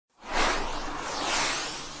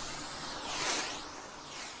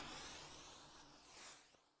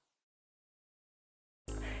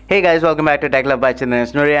Hey guys, welcome back to Tech Love by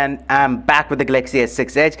Chandran Snuri, and I'm back with the Galaxy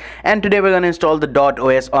S6 Edge, and today we're going to install the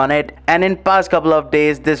 .os on it. And in past couple of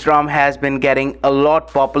days this ROM has been getting a lot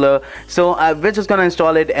popular, so we're just going to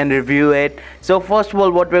install it and review it. So first of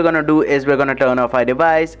all, what we're going to do is we're going to turn off our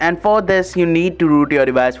device, and for this you need to root your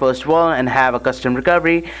device first of all and have a custom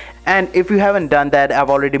recovery. And if you haven't done that,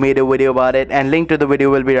 I've already made a video about it, and link to the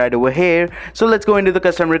video will be right over here. So let's go into the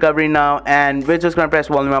custom recovery now, and we're just going to press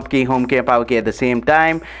volume up key, home key and power key at the same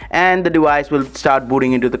time, and the device will start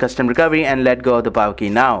booting into the custom recovery. And let go of the power key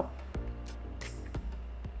now.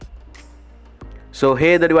 So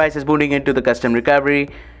here the device is booting into the custom recovery.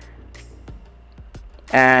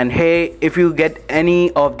 And hey, if you get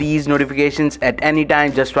any of these notifications at any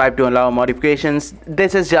time, just swipe to allow modifications.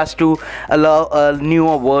 This is just to allow a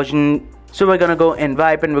newer version. So we're gonna go in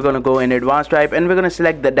wipe, and we're gonna go in advanced wipe, and we're gonna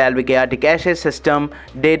select the Dalvik ART cache, system,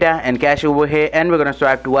 data and cache over here, and we're gonna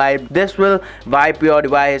swipe to wipe. This will wipe your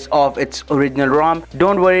device of its original ROM.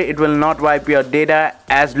 Don't worry, it will not wipe your data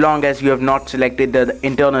as long as you have not selected the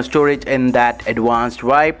internal storage in that advanced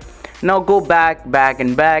wipe. Now go back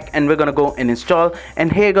and we're gonna go and install,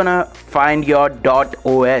 and here you're gonna find your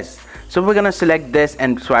 .os. So we're gonna select this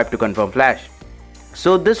and swipe to confirm flash.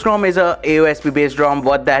 So this ROM is a AOSP based ROM.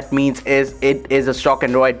 What that means is it is a stock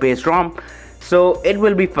Android based ROM, so it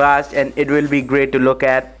will be fast and it will be great to look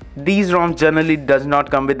at. These ROMs generally does not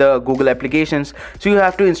come with the Google applications, so you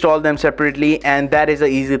have to install them separately, and that is an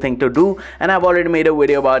easy thing to do, and I've already made a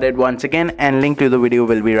video about it once again, and link to the video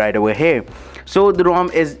will be right over here. So the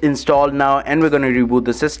ROM is installed now, and we're going to reboot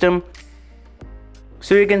the system.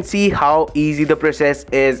 So you can see how easy the process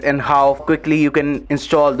is and how quickly you can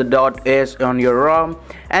install the .os on your ROM.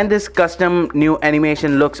 And this custom new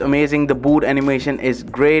animation looks amazing. The boot animation is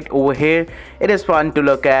great over here. It is fun to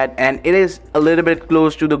look at, and it is a little bit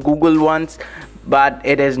close to the Google ones, but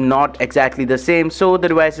it is not exactly the same. So the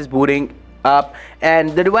device is booting up, and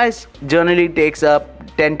the device generally takes up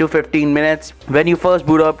 10 to 15 minutes when you first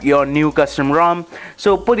boot up your new custom ROM.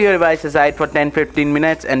 So put your device aside for 10-15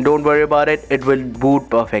 minutes and don't worry about it, it will boot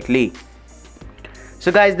perfectly.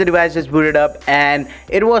 So guys, the device is booted up, and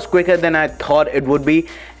it was quicker than I thought it would be,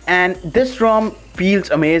 and this ROM feels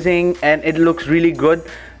amazing and it looks really good.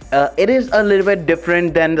 It is a little bit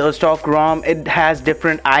different than the stock ROM. It has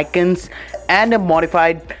different icons and a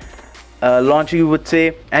modified launcher, you would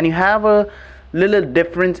say, and you have a little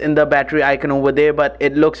difference in the battery icon over there, but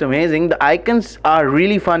it looks amazing. The icons are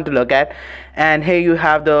really fun to look at, and here you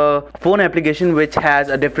have the phone application which has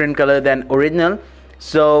a different color than original.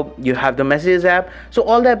 So you have the messages app. So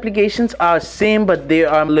all the applications are same, but they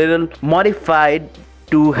are a little modified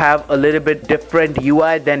to have a little bit different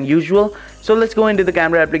UI than usual. So let's go into the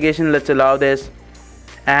camera application. Let's allow this,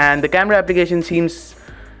 and the camera application seems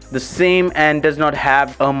the same and does not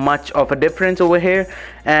have much of a difference over here.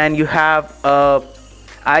 And you have a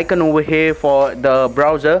icon over here for the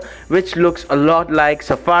browser which looks a lot like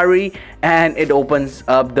Safari, and it opens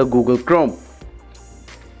up the Google Chrome.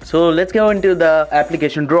 So let's go into the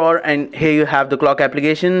application drawer, and here you have the clock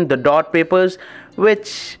application, the dot papers,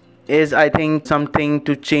 which is I think something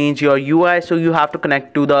to change your UI, so you have to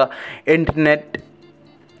connect to the internet.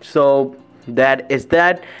 So that is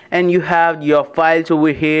that, and you have your files over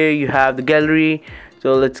here. You have the gallery,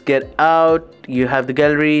 so let's get out. You have the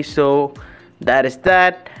gallery, so that is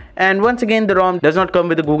that. And once again, the ROM does not come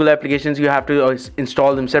with the Google applications. You have to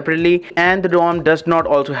install them separately, and the ROM does not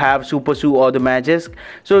also have SuperSU or the Magisk,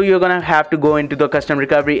 so you're gonna have to go into the custom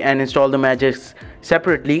recovery and install the Magisk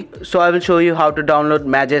separately. So I will show you how to download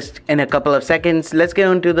Magisk in a couple of seconds. Let's get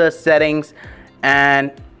into the settings,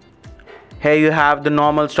 and here you have the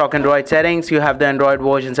normal stock Android settings. You have the Android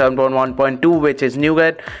version 7.1.2, which is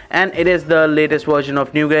Nougat, and it is the latest version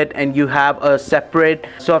of Nougat. And you have a separate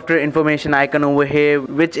software information icon over here,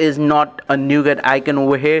 which is not a Nougat icon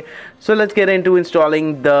over here. So let's get into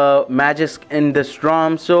installing the Magisk in this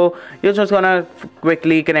ROM. So you're just gonna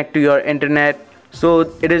quickly connect to your internet. So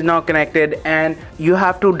it is now connected, and you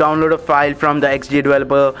have to download a file from the XJ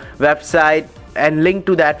developer website, and link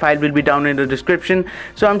to that file will be down in the description.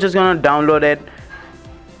 So I'm just gonna download it.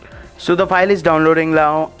 So the file is downloading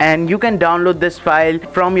now, and you can download this file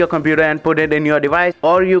from your computer and put it in your device,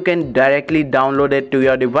 or you can directly download it to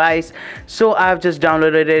your device. So I've just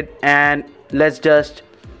downloaded it, and let's just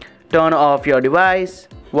turn off your device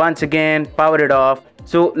once again, power it off.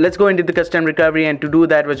 So let's go into the custom recovery, and to do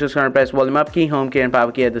that we're just gonna press volume up key, home key and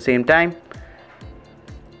power key at the same time,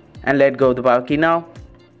 and let go of the power key now.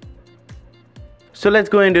 So let's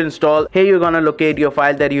go into install. Here you're gonna locate your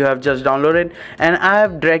file that you have just downloaded, and I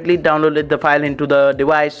have directly downloaded the file into the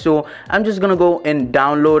device. So I'm just gonna go and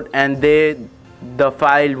download, and there the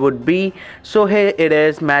file would be. So here it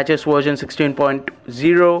is, Magisk version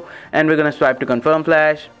 16.0, and we're gonna swipe to confirm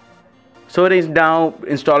flash. So it is now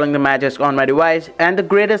installing the Magisk on my device, and the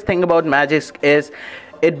greatest thing about Magisk is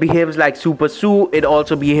it behaves like Super SU. It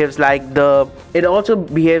also behaves like the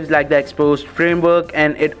exposed framework,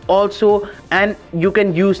 and you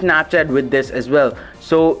can use Snapchat with this as well.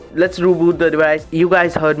 So let's reboot the device. You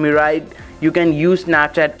guys heard me right. You can use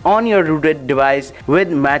Snapchat on your rooted device with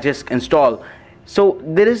Magisk installed. So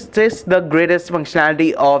this is the greatest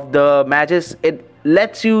functionality of the Magisk. It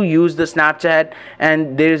lets you use the Snapchat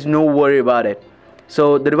and there is no worry about it.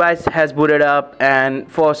 So the device has booted up, and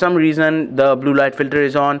for some reason the blue light filter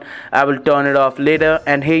is on. I will turn it off later.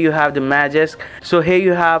 And here you have the Magisk. So here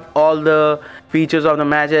you have all the features of the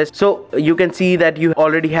Magisk. So you can see that you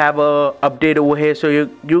already have a update over here, so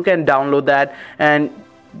you can download that and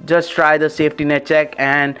just try the safety net check,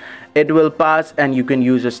 and it will pass and you can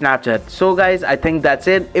use your Snapchat. So guys, I think that's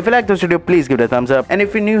it. If you like this video, please give it a thumbs up, and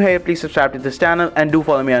if you're new here, please subscribe to this channel and do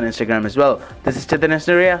follow me on Instagram as well. This is Chaitanya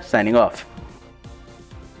signing off.